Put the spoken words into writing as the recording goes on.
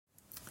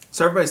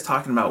So everybody's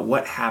talking about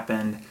what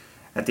happened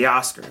at the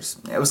Oscars.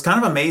 It was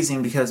kind of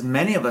amazing because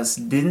many of us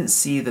didn't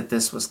see that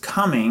this was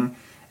coming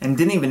and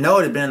didn't even know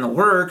it had been in the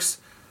works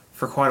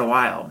for quite a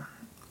while.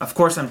 Of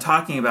course, I'm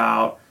talking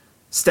about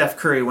Steph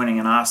Curry winning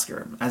an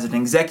Oscar as an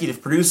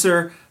executive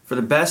producer for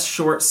the Best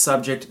Short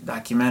Subject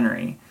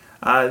documentary.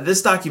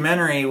 This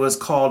documentary was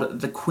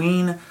called The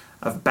Queen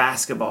of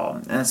Basketball,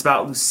 and it's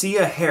about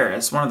Lucia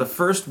Harris, one of the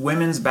first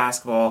women's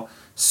basketball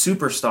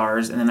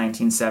superstars in the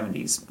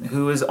 1970s,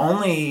 who is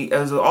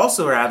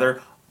also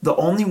the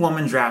only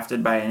woman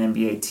drafted by an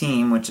NBA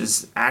team, which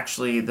is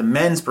actually the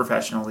men's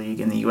professional league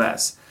in the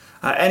U.S.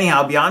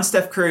 Anyhow, beyond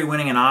Steph Curry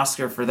winning an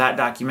Oscar for that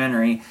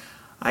documentary,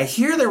 I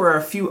hear there were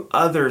a few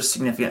other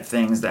significant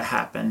things that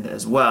happened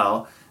as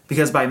well,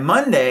 because by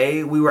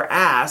Monday, we were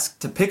asked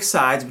to pick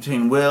sides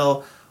between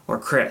Will or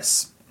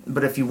Chris.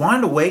 But if you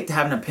wanted to wait to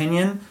have an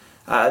opinion,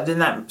 then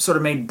that sort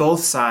of made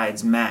both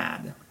sides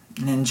mad.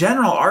 And in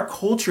general, our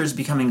culture is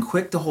becoming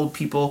quick to hold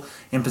people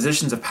in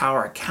positions of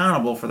power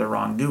accountable for their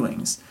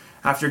wrongdoings.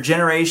 After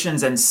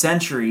generations and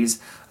centuries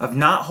of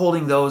not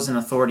holding those in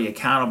authority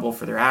accountable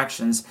for their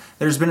actions,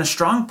 there's been a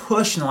strong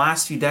push in the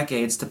last few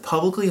decades to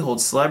publicly hold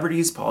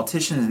celebrities,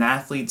 politicians, and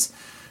athletes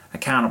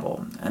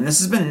accountable. And this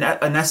has been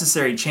a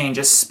necessary change,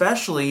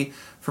 especially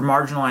for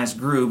marginalized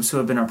groups who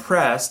have been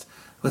oppressed,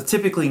 with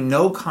typically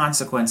no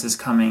consequences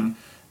coming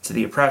to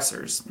the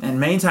oppressors. And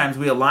many times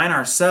we align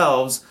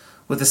ourselves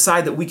with the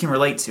side that we can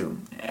relate to.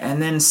 And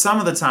then some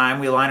of the time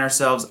we align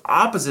ourselves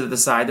opposite of the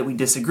side that we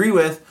disagree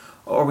with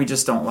or we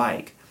just don't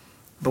like.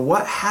 But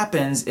what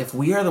happens if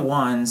we are the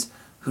ones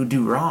who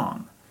do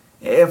wrong?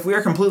 If we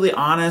are completely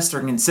honest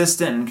or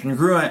consistent and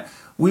congruent,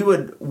 we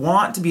would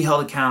want to be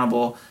held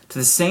accountable to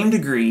the same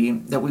degree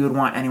that we would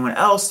want anyone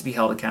else to be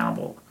held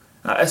accountable,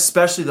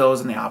 especially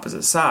those on the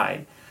opposite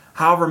side.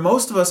 However,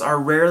 most of us are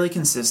rarely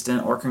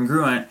consistent or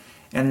congruent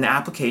in the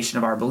application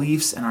of our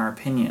beliefs and our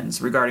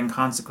opinions regarding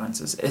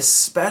consequences,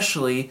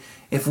 especially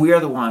if we are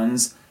the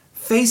ones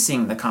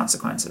facing the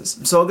consequences.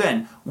 So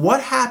again,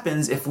 what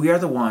happens if we are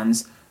the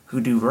ones who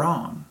do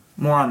wrong?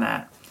 More on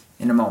that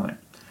in a moment.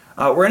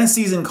 We're in a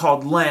season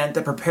called Lent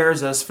that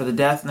prepares us for the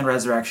death and the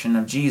resurrection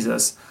of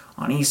Jesus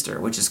on Easter,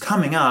 which is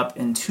coming up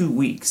in 2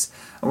 weeks.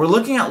 We're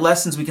looking at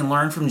lessons we can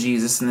learn from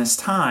Jesus in this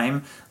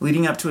time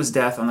leading up to his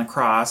death on the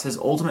cross, his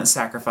ultimate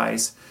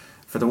sacrifice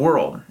for the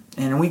world.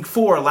 And in week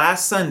 4,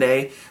 last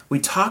Sunday, we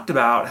talked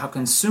about how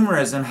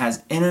consumerism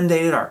has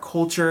inundated our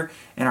culture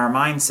and our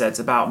mindsets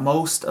about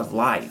most of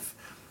life.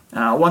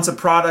 Once a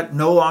product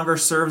no longer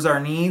serves our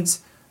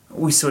needs,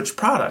 we switch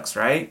products,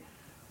 right?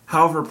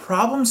 However,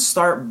 problems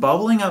start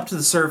bubbling up to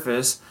the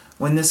surface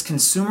when this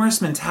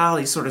consumerist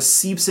mentality sort of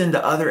seeps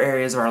into other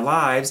areas of our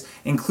lives,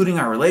 including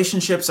our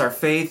relationships, our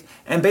faith,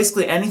 and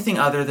basically anything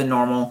other than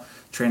normal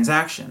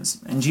transactions.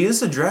 And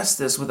Jesus addressed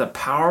this with a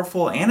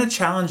powerful and a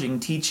challenging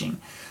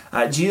teaching.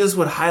 Jesus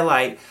would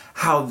highlight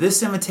how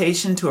this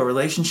invitation to a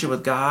relationship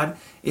with God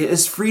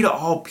is free to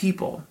all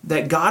people,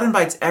 that God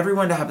invites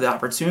everyone to have the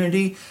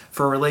opportunity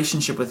for a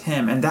relationship with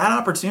him, and that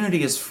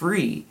opportunity is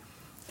free.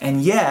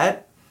 And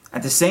yet,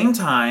 at the same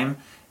time,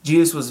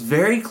 Jesus was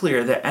very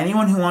clear that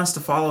anyone who wants to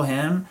follow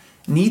him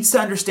needs to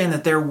understand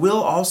that there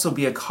will also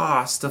be a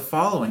cost to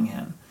following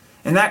him.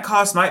 And that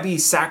cost might be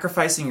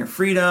sacrificing your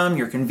freedom,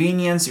 your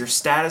convenience, your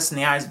status in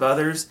the eyes of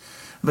others.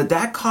 But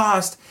that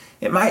cost,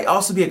 it might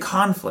also be a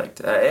conflict.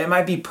 It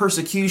might be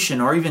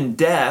persecution or even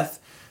death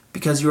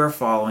because you are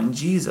following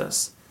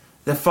Jesus.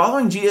 That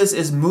following Jesus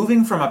is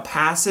moving from a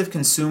passive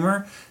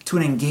consumer to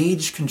an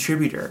engaged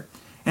contributor.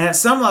 And at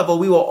some level,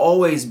 we will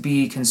always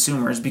be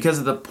consumers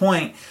because to our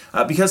point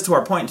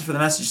for the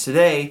message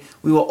today,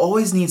 we will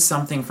always need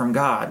something from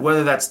God,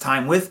 whether that's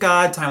time with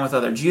God, time with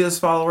other Jesus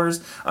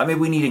followers, maybe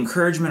we need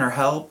encouragement or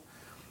help.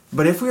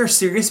 But if we are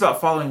serious about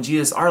following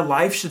Jesus, our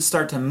life should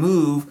start to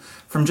move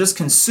from just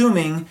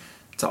consuming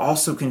to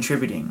also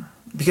contributing.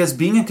 Because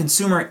being a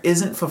consumer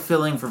isn't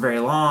fulfilling for very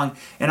long,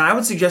 and I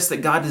would suggest that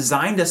God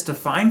designed us to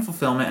find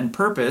fulfillment and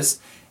purpose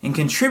in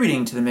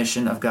contributing to the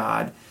mission of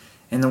God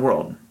in the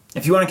world.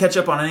 If you want to catch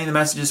up on any of the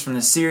messages from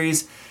this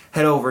series,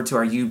 head over to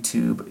our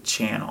YouTube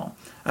channel.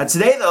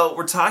 Today, though,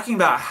 we're talking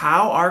about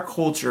how our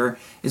culture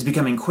is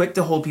becoming quick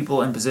to hold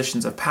people in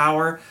positions of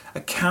power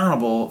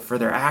accountable for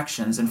their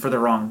actions and for their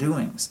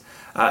wrongdoings.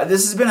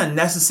 This has been a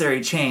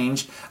necessary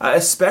change,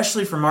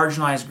 especially for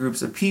marginalized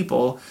groups of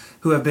people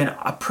who have been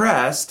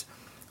oppressed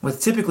with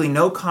typically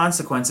no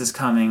consequences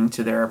coming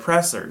to their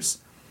oppressors.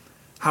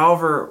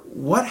 However,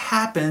 what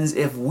happens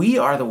if we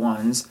are the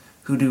ones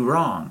who do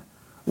wrong?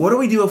 What do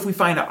we do if we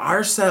find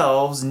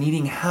ourselves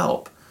needing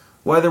help?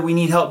 Whether we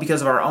need help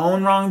because of our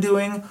own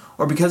wrongdoing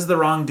or because of the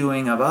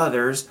wrongdoing of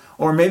others,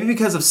 or maybe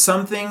because of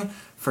something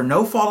for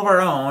no fault of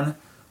our own,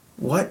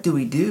 what do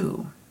we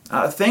do?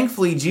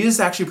 Thankfully, Jesus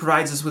actually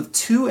provides us with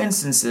 2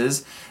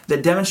 instances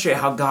that demonstrate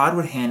how God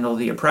would handle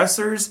the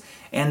oppressors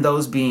and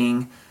those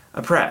being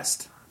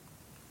oppressed.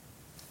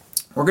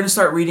 We're going to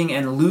start reading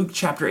in Luke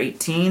chapter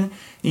 18.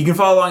 You can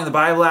follow along in the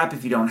Bible app.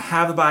 If you don't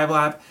have the Bible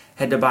app,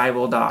 head to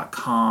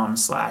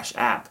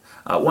bible.com/app.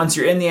 Once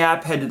you're in the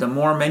app, head to the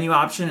More menu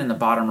option in the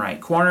bottom right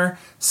corner,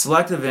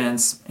 select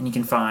Events, and you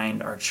can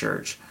find our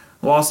church.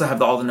 We'll also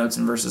have all the notes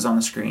and verses on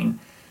the screen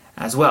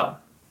as well.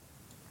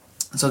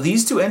 So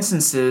these two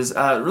instances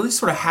really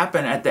sort of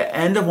happen at the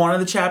end of one of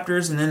the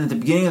chapters and then at the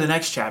beginning of the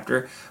next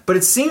chapter, but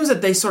it seems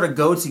that they sort of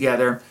go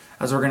together,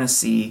 as we're going to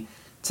see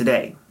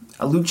today.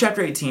 Luke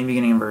chapter 18,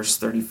 beginning in verse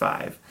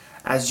 35.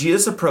 As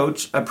Jesus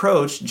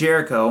approached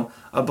Jericho,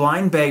 a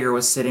blind beggar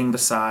was sitting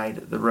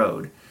beside the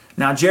road.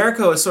 Now,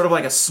 Jericho is sort of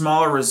like a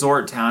smaller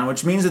resort town,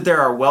 which means that there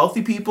are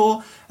wealthy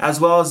people as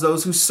well as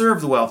those who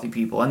serve the wealthy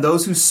people. And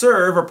those who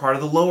serve are part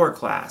of the lower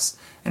class.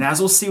 And as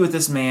we'll see with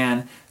this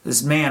man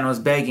was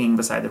begging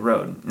beside the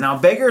road. Now,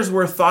 beggars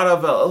were thought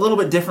of a little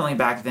bit differently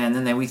back then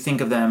than we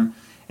think of them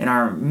in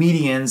our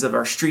medians of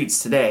our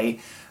streets today.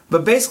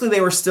 But basically,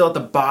 they were still at the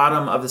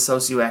bottom of the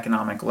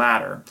socioeconomic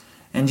ladder.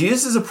 And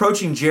Jesus is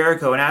approaching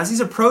Jericho, and as he's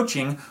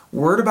approaching,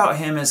 word about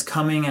him is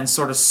coming and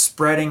sort of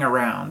spreading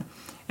around.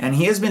 And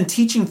he has been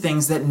teaching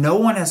things that no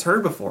one has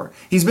heard before.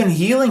 He's been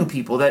healing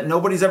people that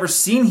nobody's ever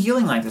seen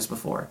healing like this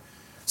before.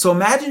 So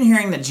imagine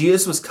hearing that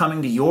Jesus was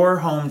coming to your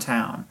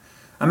hometown.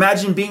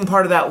 Imagine being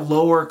part of that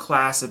lower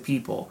class of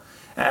people,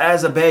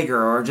 as a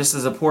beggar or just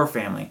as a poor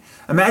family.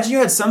 Imagine you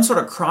had some sort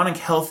of chronic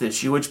health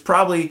issue, which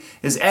probably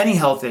is any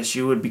health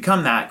issue would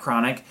become that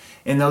chronic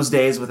in those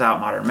days without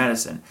modern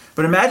medicine.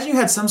 But imagine you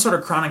had some sort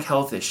of chronic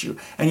health issue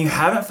and you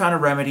haven't found a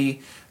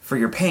remedy for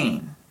your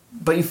pain.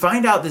 But you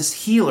find out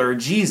this healer,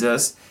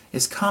 Jesus,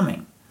 is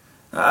coming.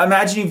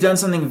 Imagine you've done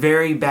something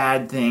very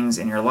bad things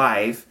in your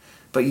life,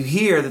 but you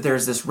hear that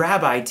there's this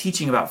rabbi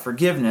teaching about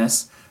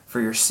forgiveness for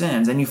your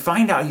sins, and you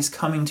find out he's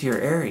coming to your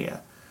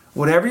area.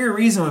 Whatever your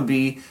reason would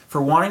be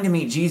for wanting to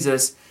meet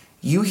Jesus,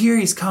 you hear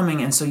he's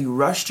coming, and so you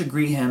rush to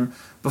greet him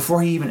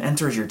before he even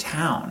enters your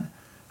town.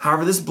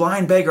 However, this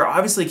blind beggar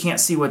obviously can't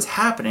see what's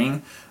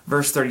happening.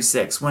 Verse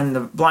 36, when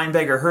the blind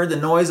beggar heard the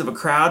noise of a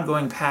crowd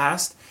going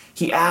past,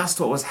 he asked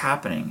what was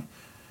happening.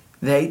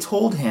 They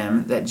told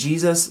him that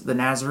Jesus the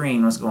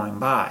Nazarene was going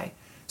by.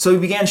 So he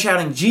began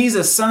shouting,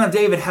 "Jesus, Son of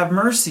David, have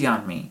mercy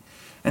on me."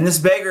 And this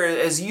beggar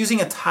is using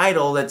a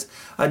title that's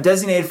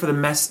designated for the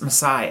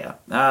Messiah,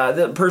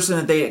 the person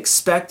that they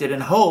expected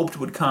and hoped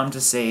would come to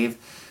save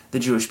the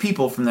Jewish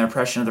people from the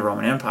oppression of the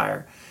Roman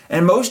Empire.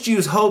 And most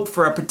Jews hoped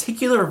for a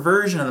particular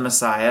version of the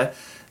Messiah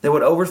that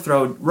would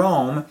overthrow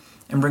Rome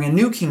and bring a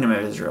new kingdom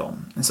of Israel.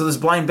 And so this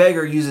blind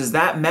beggar uses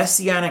that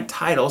messianic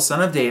title,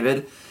 Son of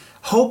David,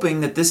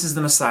 hoping that this is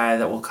the Messiah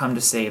that will come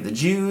to save the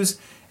Jews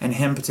and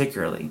him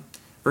particularly.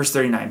 Verse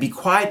 39, "Be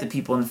quiet," the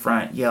people in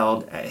front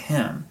yelled at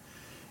him.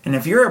 And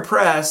if you're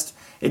oppressed,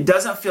 it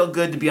doesn't feel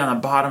good to be on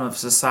the bottom of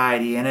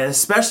society, and it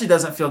especially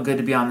doesn't feel good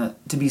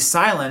to be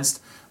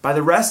silenced by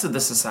the rest of the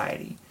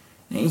society.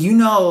 And you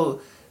know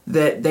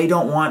that they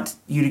don't want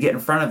you to get in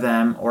front of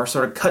them or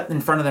sort of cut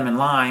in front of them in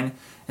line,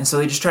 and so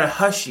they just try to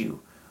hush you,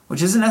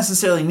 which isn't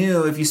necessarily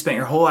new if you spent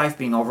your whole life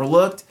being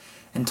overlooked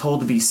and told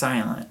to be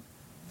silent.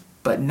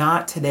 But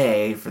not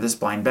today for this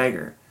blind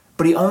beggar.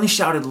 But he only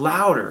shouted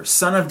louder,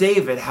 "Son of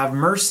David, have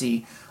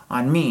mercy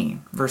on me."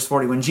 Verse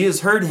 40, when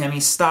Jesus heard him, he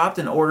stopped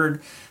and ordered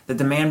that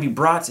the man be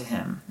brought to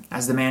him.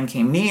 As the man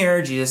came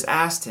near, Jesus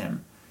asked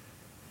him.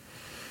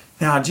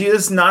 Now,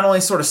 Jesus not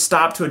only sort of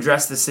stopped to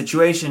address this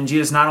situation,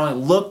 Jesus not only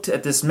looked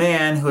at this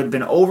man who had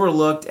been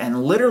overlooked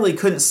and literally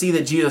couldn't see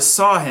that Jesus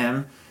saw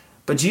him,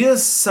 but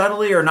Jesus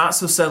subtly or not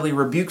so subtly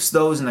rebukes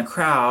those in the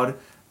crowd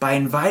by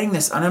inviting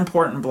this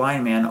unimportant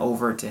blind man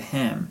over to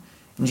him.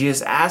 And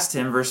Jesus asked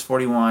him, verse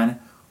 41,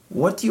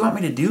 "What do you want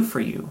me to do for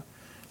you?"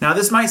 Now,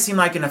 this might seem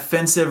like an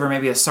offensive or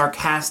maybe a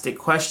sarcastic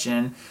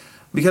question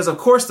because, of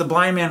course, the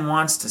blind man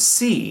wants to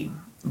see.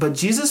 But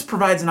Jesus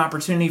provides an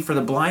opportunity for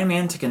the blind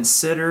man to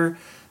consider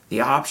the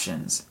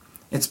options.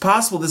 It's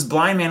possible this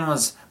blind man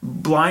was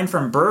blind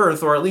from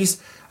birth, or at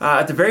least,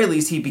 at the very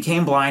least, he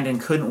became blind and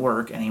couldn't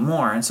work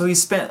anymore. And so he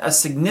spent a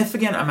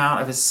significant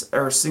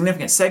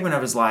segment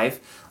of his life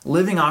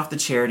living off the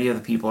charity of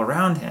the people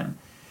around him.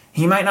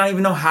 He might not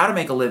even know how to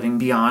make a living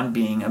beyond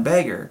being a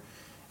beggar.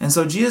 And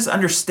so Jesus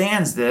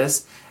understands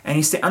this,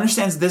 and he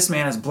understands this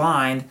man is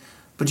blind,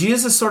 but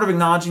Jesus is sort of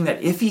acknowledging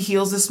that if he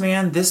heals this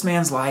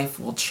man's life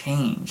will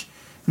change.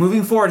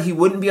 Moving forward, he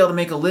wouldn't be able to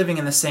make a living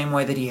in the same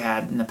way that he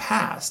had in the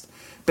past.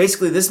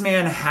 Basically, this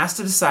man has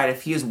to decide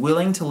if he is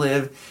willing to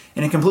live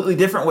in a completely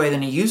different way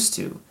than he used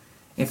to.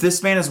 If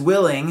this man is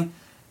willing,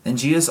 then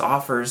Jesus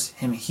offers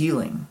him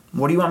healing.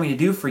 "What do you want me to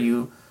do for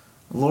you?"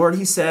 "Lord,"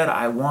 he said,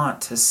 "I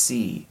want to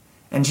see."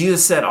 And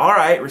Jesus said, "All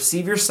right,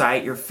 receive your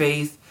sight, your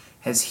faith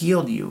has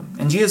healed you."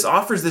 And Jesus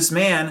offers this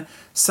man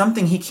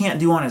something he can't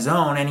do on his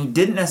own and he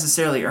didn't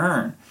necessarily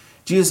earn.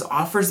 Jesus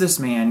offers this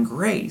man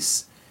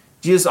grace.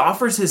 Jesus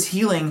offers his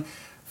healing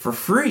for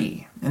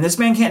free. And this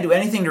man can't do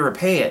anything to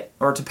repay it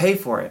or to pay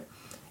for it.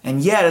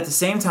 And yet, at the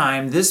same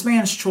time, this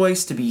man's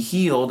choice to be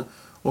healed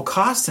will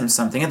cost him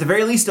something. At the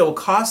very least, it will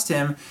cost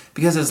him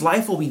because his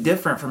life will be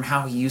different from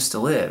how he used to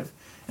live.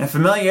 And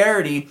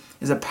familiarity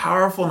is a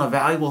powerful and a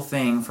valuable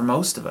thing for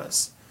most of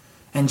us.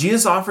 And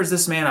Jesus offers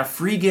this man a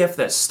free gift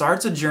that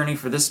starts a journey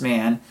for this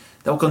man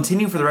that will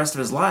continue for the rest of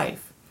his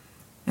life.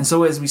 And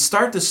so as we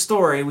start the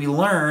story, we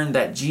learn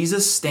that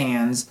Jesus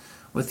stands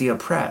with the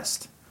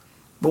oppressed.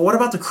 But what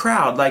about the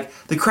crowd? Like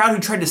the crowd who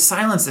tried to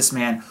silence this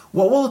man,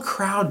 what will the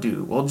crowd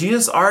do? Well,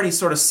 Jesus already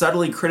sort of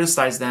subtly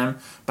criticized them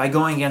by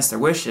going against their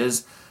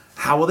wishes.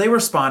 How will they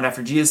respond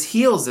after Jesus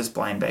heals this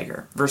blind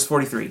beggar? Verse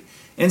 43,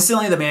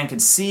 instantly the man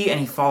could see and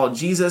he followed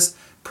Jesus,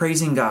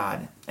 praising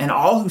God. And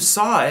all who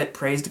saw it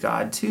praised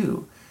God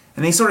too.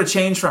 And they sort of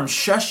changed from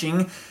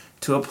shushing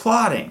to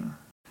applauding.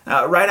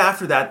 Right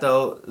after that,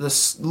 though,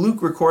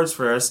 Luke records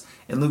for us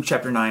in Luke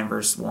chapter 19,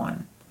 verse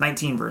 1.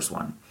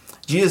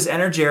 Jesus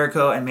entered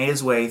Jericho and made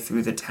his way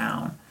through the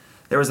town.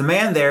 There was a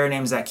man there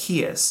named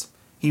Zacchaeus.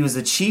 He was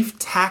the chief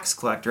tax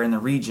collector in the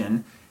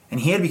region,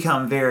 and he had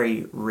become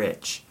very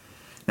rich.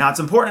 Now, it's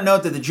important to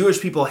note that the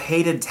Jewish people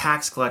hated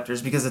tax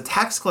collectors because the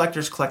tax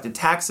collectors collected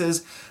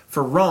taxes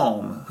for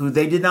Rome, who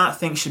they did not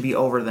think should be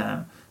over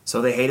them.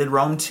 So they hated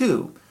Rome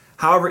too.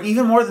 However,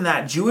 even more than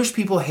that, Jewish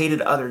people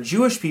hated other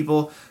Jewish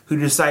people who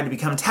decided to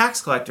become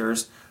tax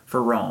collectors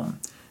for Rome.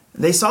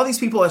 They saw these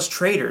people as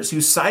traitors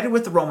who sided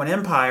with the Roman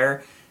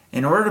Empire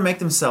in order to make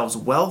themselves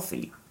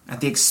wealthy at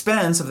the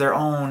expense of their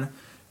own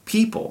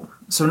people.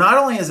 So not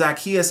only is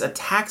Zacchaeus a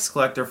tax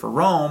collector for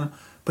Rome,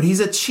 but he's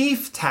a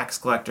chief tax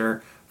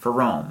collector for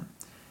Rome.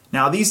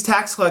 Now, these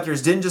tax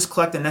collectors didn't just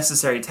collect the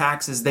necessary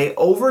taxes, they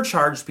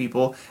overcharged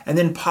people and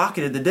then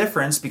pocketed the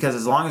difference because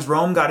as long as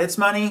Rome got its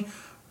money,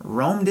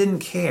 Rome didn't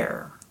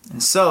care.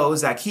 And so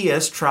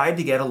Zacchaeus tried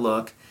to get a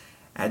look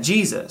at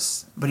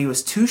Jesus, but he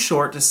was too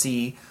short to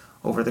see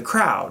over the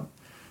crowd.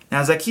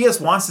 Now, Zacchaeus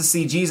wants to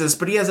see Jesus,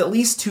 but he has at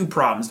least two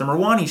problems. Number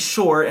one, he's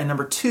short, and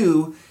number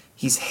two,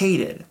 he's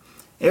hated.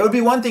 It would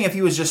be one thing if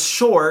he was just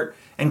short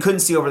and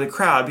couldn't see over the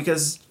crowd,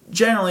 because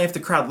generally if the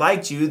crowd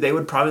liked you, they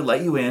would probably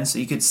let you in so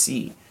you could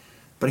see.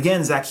 But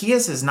again,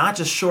 Zacchaeus is not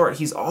just short,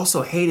 he's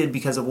also hated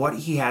because of what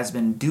he has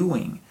been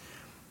doing.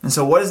 And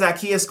so what is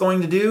Zacchaeus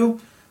going to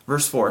do?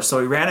 Verse 4, so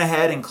he ran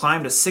ahead and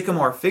climbed a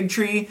sycamore fig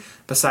tree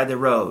beside the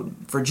road,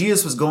 for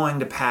Jesus was going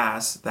to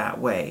pass that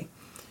way.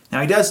 Now,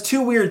 he does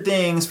two weird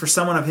things for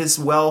someone of his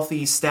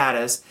wealthy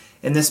status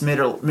in this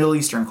Middle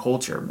Eastern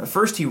culture.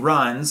 First, he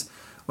runs,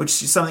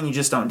 which is something you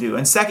just don't do.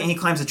 And second, he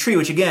climbs a tree,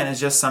 which again is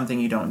just something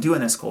you don't do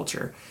in this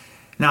culture.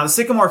 Now, the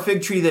sycamore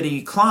fig tree that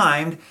he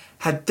climbed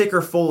had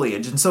thicker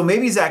foliage. And so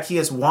maybe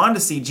Zacchaeus wanted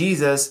to see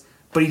Jesus,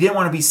 but he didn't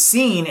want to be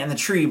seen in the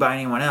tree by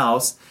anyone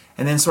else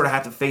and then sort of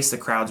have to face the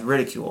crowd's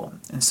ridicule.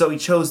 And so he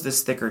chose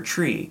this thicker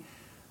tree.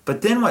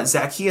 But then what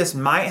Zacchaeus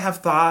might have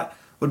thought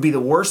would be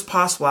the worst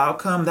possible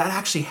outcome, that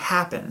actually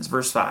happens.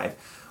 Verse 5,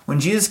 when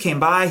Jesus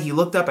came by, he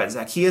looked up at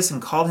Zacchaeus and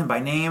called him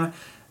by name.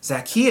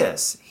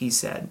 Zacchaeus, he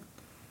said.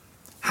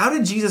 How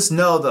did Jesus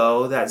know,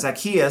 though, that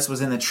Zacchaeus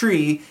was in the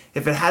tree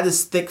if it had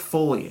this thick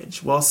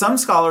foliage? Well, some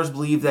scholars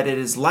believe that it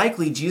is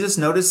likely Jesus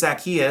noticed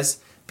Zacchaeus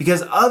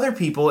because other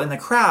people in the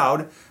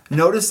crowd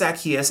noticed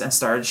Zacchaeus and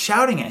started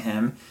shouting at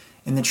him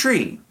in the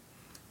tree.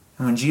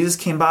 And when Jesus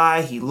came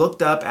by, he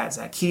looked up at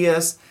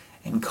Zacchaeus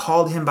and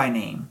called him by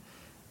name.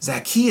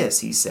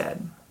 Zacchaeus, he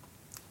said.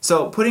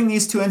 So putting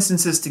these two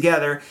instances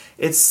together,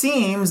 it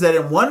seems that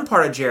in one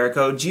part of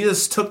Jericho,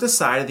 Jesus took the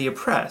side of the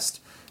oppressed.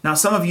 Now,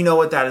 some of you know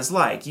what that is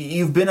like.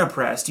 You've been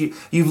oppressed.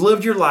 You've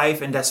lived your life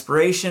in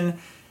desperation.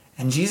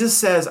 And Jesus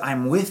says,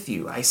 I'm with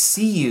you. I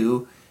see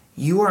you.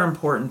 You are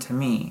important to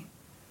me.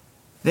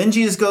 Then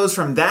Jesus goes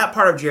from that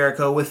part of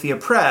Jericho with the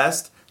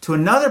oppressed to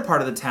another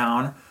part of the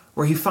town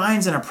where he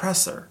finds an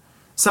oppressor.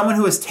 Someone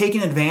who has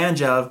taken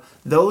advantage of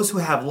those who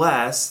have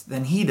less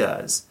than he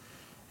does.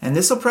 And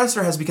this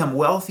oppressor has become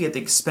wealthy at the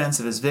expense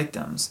of his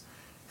victims.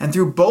 And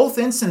through both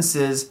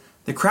instances,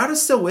 the crowd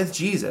is still with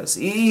Jesus.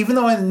 Even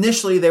though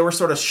initially they were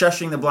sort of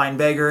shushing the blind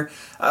beggar,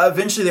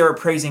 eventually they were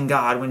praising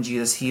God when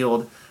Jesus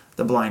healed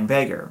the blind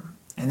beggar.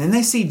 And then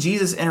they see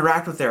Jesus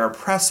interact with their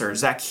oppressor,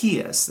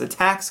 Zacchaeus, the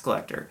tax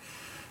collector.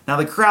 Now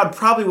the crowd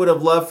probably would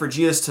have loved for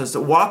Jesus to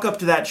walk up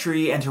to that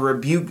tree and to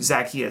rebuke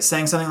Zacchaeus,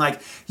 saying something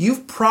like,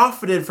 you've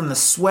profited from the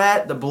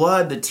sweat, the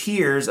blood, the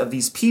tears of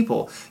these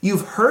people.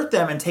 You've hurt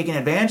them and taken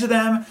advantage of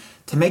them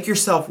to make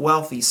yourself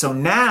wealthy. So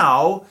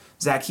now,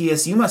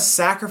 Zacchaeus, you must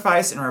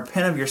sacrifice and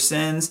repent of your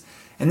sins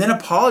and then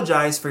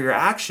apologize for your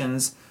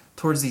actions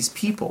towards these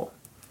people.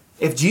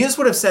 If Jesus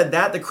would have said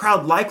that, the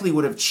crowd likely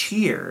would have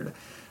cheered.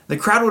 The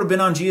crowd would have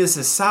been on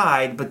Jesus'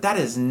 side, but that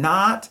is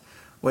not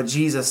what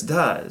Jesus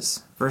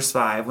does. Verse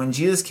 5, when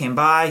Jesus came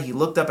by, he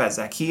looked up at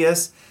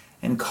Zacchaeus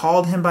and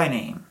called him by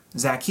name.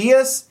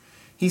 Zacchaeus,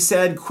 he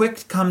said,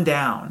 quick, come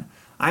down.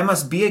 I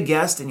must be a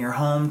guest in your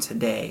home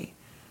today.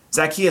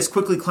 Zacchaeus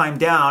quickly climbed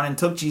down and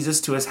took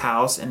Jesus to his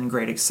house in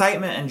great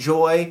excitement and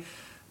joy,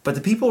 but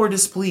the people were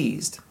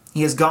displeased.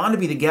 He has gone to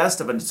be the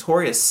guest of a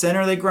notorious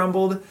sinner, they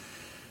grumbled.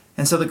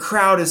 And so the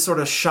crowd is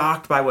sort of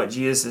shocked by what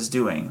Jesus is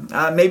doing.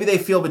 Maybe they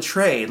feel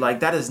betrayed, like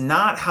that is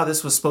not how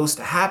this was supposed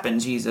to happen,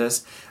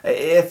 Jesus.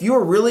 If you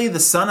are really the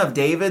son of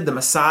David, the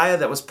Messiah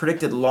that was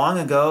predicted long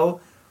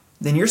ago,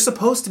 then you're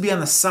supposed to be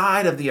on the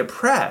side of the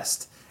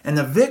oppressed and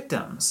the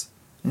victims,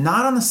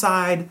 not on the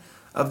side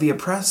of the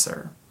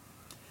oppressor.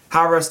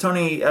 However,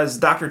 as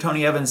Dr.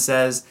 Tony Evans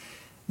says,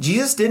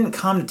 Jesus didn't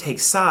come to take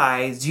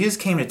sides, Jesus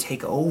came to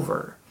take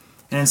over.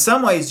 And in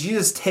some ways,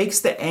 Jesus takes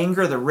the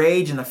anger, the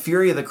rage, and the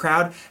fury of the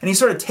crowd, and he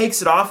sort of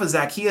takes it off of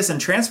Zacchaeus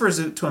and transfers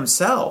it to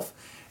himself.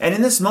 And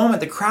in this moment,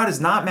 the crowd is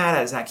not mad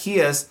at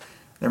Zacchaeus,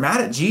 they're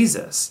mad at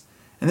Jesus.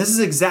 And this is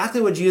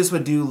exactly what Jesus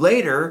would do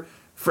later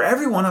for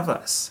every one of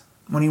us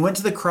when he went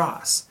to the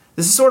cross.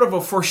 This is sort of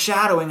a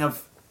foreshadowing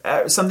of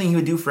something he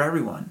would do for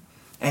everyone.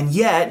 And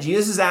yet,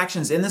 Jesus'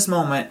 actions in this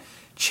moment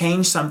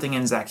changed something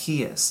in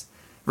Zacchaeus.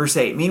 Verse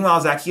 8,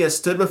 meanwhile, Zacchaeus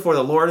stood before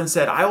the Lord and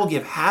said, I will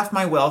give half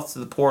my wealth to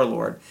the poor,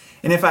 Lord.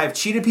 And if I have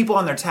cheated people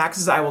on their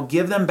taxes, I will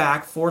give them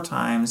back 4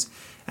 times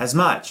as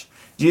much.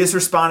 Jesus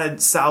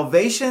responded,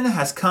 salvation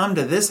has come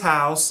to this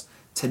house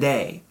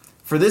today.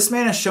 For this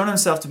man has shown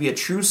himself to be a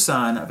true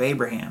son of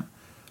Abraham.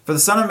 For the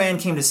Son of Man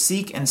came to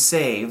seek and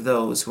save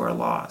those who are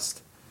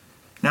lost.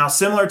 Now,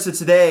 similar to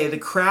today, the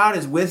crowd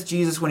is with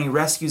Jesus when he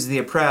rescues the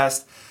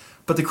oppressed,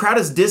 but the crowd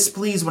is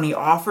displeased when he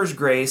offers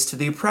grace to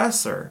the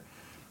oppressor.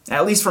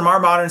 At least from our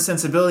modern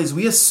sensibilities,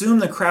 we assume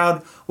the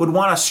crowd would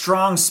want a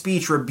strong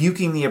speech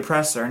rebuking the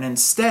oppressor, and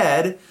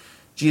instead,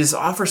 Jesus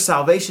offers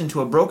salvation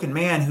to a broken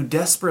man who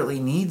desperately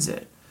needs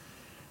it.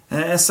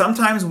 And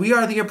sometimes we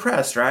are the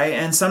oppressed, right?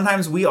 And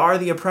sometimes we are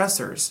the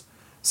oppressors.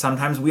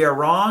 Sometimes we are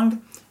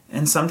wronged,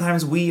 and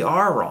sometimes we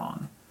are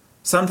wrong.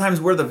 Sometimes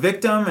we're the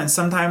victim, and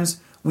sometimes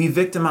we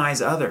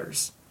victimize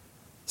others.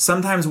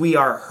 Sometimes we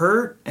are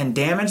hurt and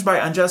damaged by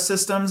unjust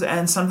systems,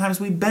 and sometimes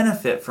we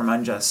benefit from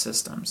unjust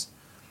systems.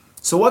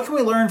 So what can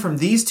we learn from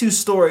these 2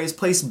 stories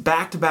placed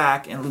back to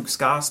back in Luke's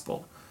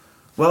gospel?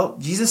 Well,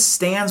 Jesus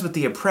stands with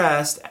the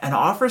oppressed and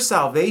offers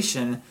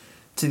salvation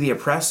to the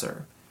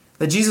oppressor.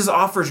 That Jesus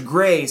offers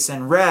grace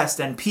and rest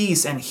and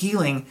peace and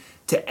healing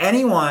to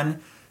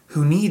anyone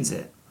who needs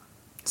it.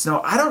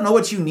 So I don't know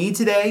what you need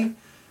today,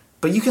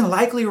 but you can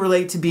likely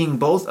relate to being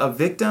both a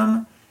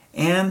victim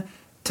and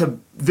to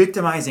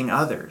victimizing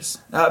others.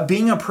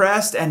 Being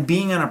oppressed and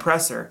being an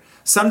oppressor.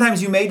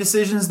 Sometimes you made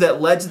decisions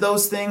that led to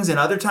those things, and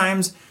other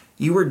times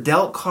you were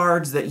dealt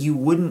cards that you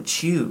wouldn't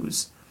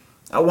choose.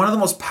 One of the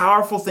most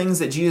powerful things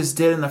that Jesus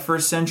did in the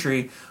first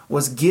century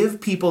was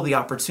give people the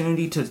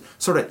opportunity to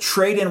sort of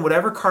trade in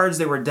whatever cards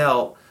they were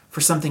dealt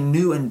for something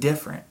new and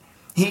different.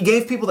 He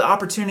gave people the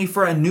opportunity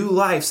for a new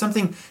life,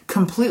 something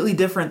completely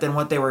different than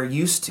what they were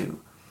used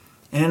to.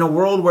 And in a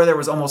world where there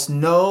was almost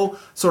no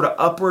sort of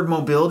upward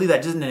mobility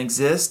that didn't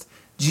exist,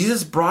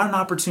 Jesus brought an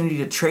opportunity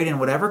to trade in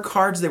whatever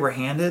cards they were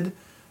handed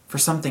for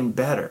something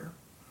better.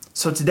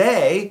 So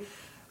today,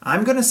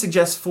 I'm going to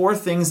suggest 4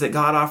 things that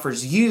God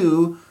offers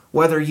you,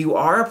 whether you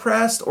are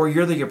oppressed or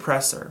you're the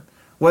oppressor,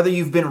 whether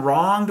you've been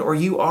wronged or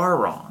you are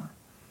wrong.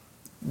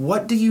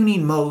 What do you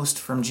need most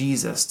from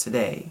Jesus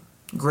today?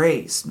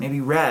 Grace,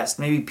 maybe rest,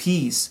 maybe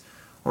peace,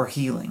 or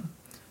healing.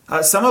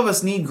 Some of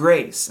us need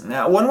grace.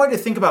 Now, one way to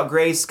think about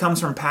grace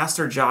comes from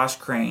Pastor Josh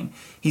Crane.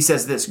 He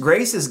says this: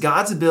 grace is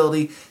God's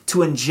ability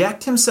to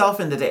inject himself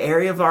into the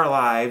area of our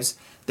lives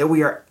that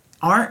we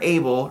aren't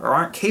able or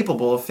aren't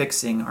capable of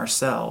fixing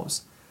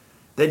ourselves.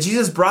 That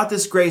Jesus brought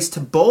this grace to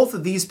both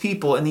of these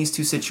people in these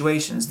 2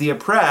 situations, the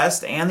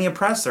oppressed and the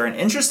oppressor. And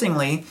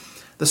interestingly,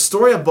 the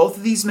story of both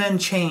of these men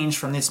changed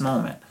from this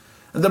moment.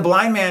 The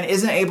blind man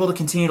isn't able to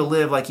continue to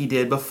live like he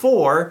did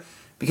before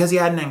because he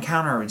had an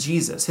encounter with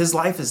Jesus. His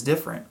life is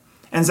different.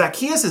 And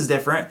Zacchaeus is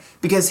different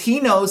because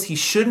he knows he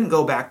shouldn't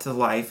go back to the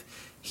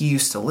life he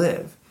used to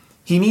live.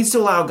 He needs to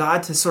allow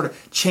God to sort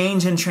of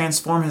change and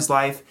transform his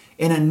life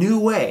in a new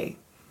way.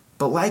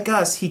 But like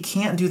us, he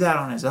can't do that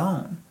on his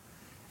own.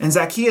 And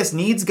Zacchaeus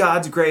needs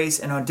God's grace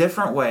in a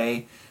different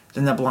way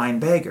than the blind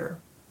beggar.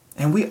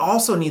 And we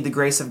also need the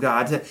grace of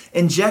God to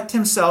inject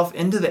himself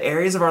into the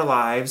areas of our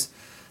lives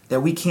that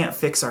we can't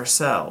fix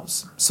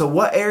ourselves. So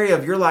what area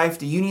of your life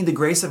do you need the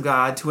grace of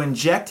God to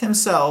inject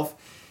himself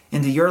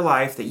into your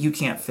life that you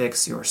can't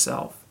fix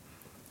yourself?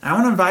 I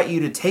want to invite you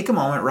to take a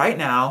moment right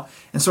now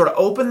and sort of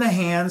open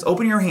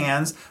your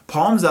hands,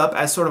 palms up,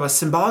 as sort of a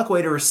symbolic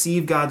way to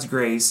receive God's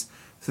grace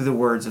through the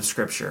words of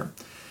Scripture.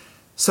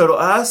 So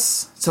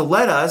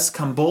let us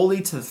come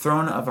boldly to the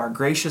throne of our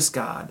gracious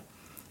God.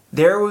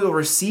 There we will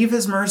receive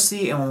his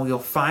mercy and we will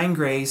find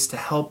grace to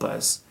help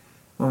us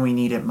when we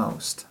need it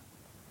most.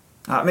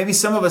 Maybe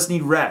some of us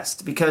need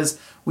rest because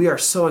we are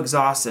so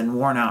exhausted and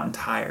worn out and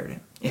tired.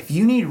 If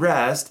you need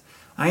rest,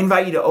 I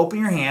invite you to open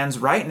your hands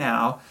right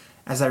now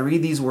as I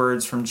read these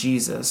words from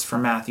Jesus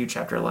from Matthew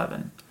chapter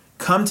 11.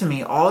 Come to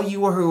me, all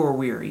you who are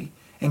weary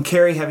and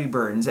carry heavy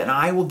burdens, and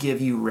I will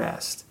give you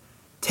rest.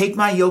 Take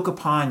my yoke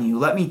upon you.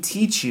 Let me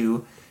teach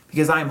you,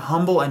 because I am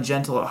humble and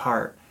gentle at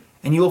heart,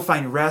 and you will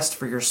find rest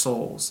for your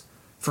souls.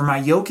 For my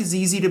yoke is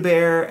easy to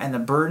bear, and the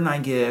burden I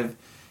give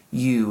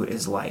you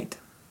is light.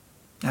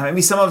 Now,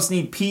 maybe some of us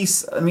need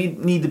peace.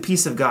 Need the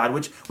peace of God,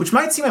 which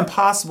might seem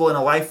impossible in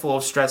a life full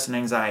of stress and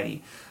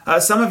anxiety.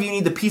 Some of you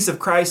need the peace of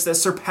Christ that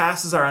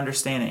surpasses our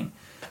understanding.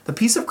 The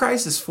peace of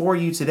Christ is for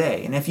you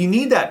today. And if you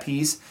need that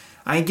peace,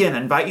 I again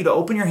invite you to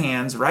open your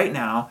hands right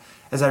now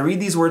as I read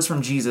these words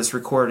from Jesus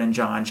recorded in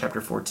John chapter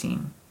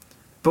 14.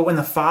 But when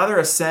the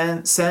Father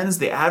sends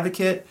the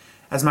advocate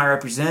as my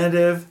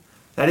representative,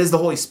 that is the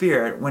Holy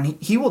Spirit, when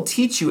he will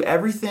teach you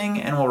everything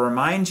and will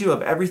remind you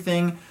of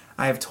everything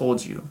I have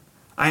told you.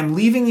 I am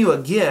leaving you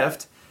a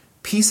gift,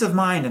 peace of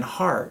mind and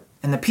heart.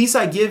 And the peace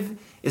I give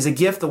is a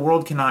gift the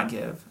world cannot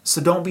give.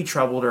 So don't be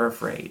troubled or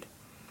afraid.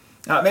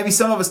 Maybe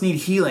some of us need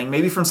healing,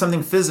 maybe from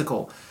something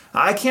physical.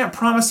 I can't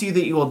promise you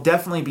that you will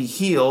definitely be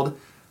healed.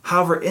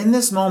 However, in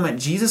this moment,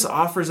 Jesus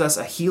offers us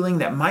a healing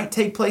that might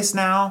take place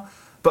now,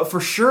 but for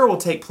sure will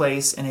take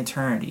place in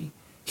eternity.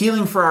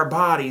 Healing for our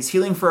bodies,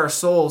 healing for our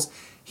souls,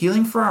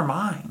 healing for our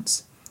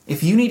minds.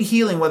 If you need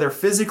healing, whether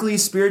physically,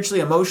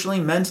 spiritually, emotionally,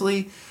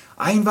 mentally,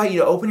 I invite you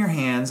to open your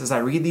hands as I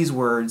read these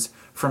words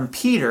from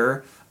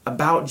Peter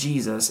about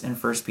Jesus in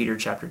 1 Peter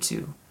chapter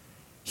 2.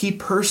 He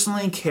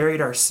personally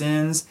carried our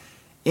sins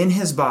in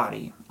his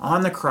body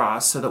on the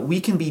cross so that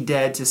we can be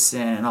dead to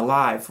sin and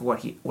alive for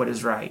what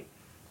is right.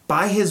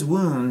 By his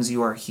wounds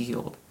you are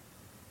healed.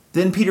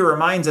 Then Peter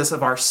reminds us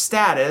of our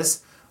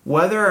status,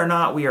 whether or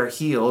not we are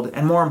healed,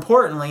 and more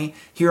importantly,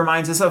 he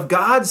reminds us of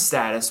God's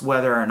status,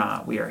 whether or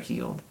not we are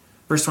healed.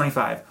 Verse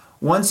 25,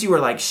 once you were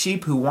like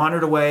sheep who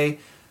wandered away,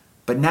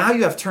 but now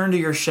you have turned to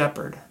your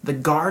shepherd, the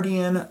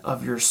guardian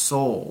of your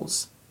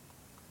souls.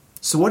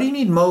 So what do you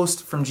need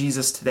most from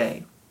Jesus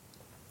today?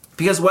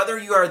 Because whether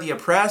you are the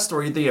oppressed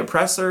or the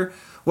oppressor,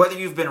 whether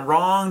you've been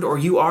wronged or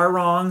you are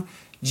wrong,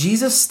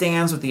 Jesus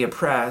stands with the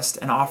oppressed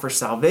and offers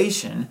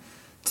salvation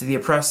to the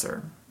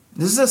oppressor.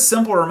 This is a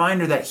simple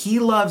reminder that he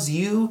loves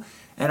you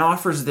and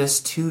offers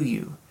this to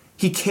you.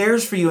 He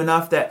cares for you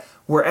enough that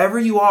wherever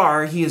you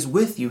are, he is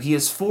with you. He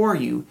is for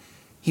you.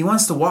 He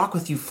wants to walk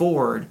with you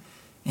forward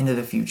into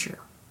the future.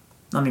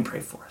 Let me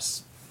pray for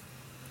us.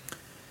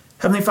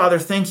 Heavenly Father,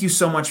 thank you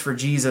so much for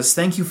Jesus.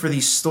 Thank you for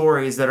these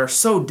stories that are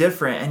so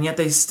different, and yet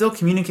they still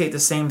communicate the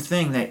same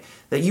thing,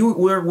 that you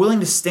were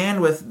willing to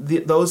stand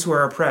with those who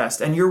are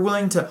oppressed, and you're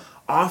willing to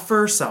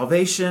offer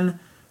salvation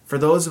for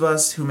those of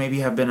us who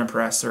maybe have been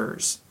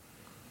oppressors.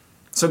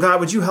 So God,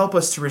 would you help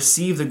us to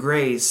receive the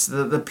grace,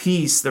 the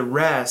peace, the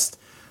rest,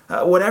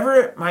 whatever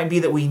it might be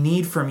that we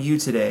need from you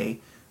today,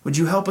 would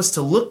you help us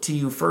to look to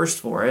you first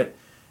for it,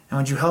 and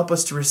would you help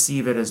us to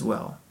receive it as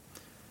well?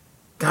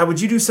 God,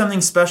 would you do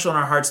something special in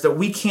our hearts that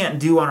we can't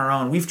do on our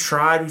own? We've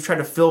tried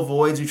to fill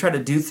voids, we've tried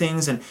to do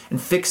things and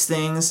fix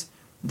things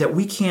that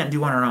we can't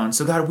do on our own.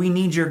 So God, we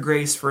need your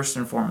grace first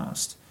and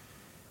foremost.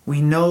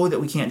 We know that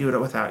we can't do it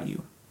without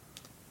you.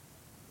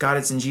 God,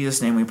 it's in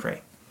Jesus' name we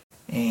pray.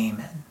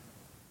 Amen.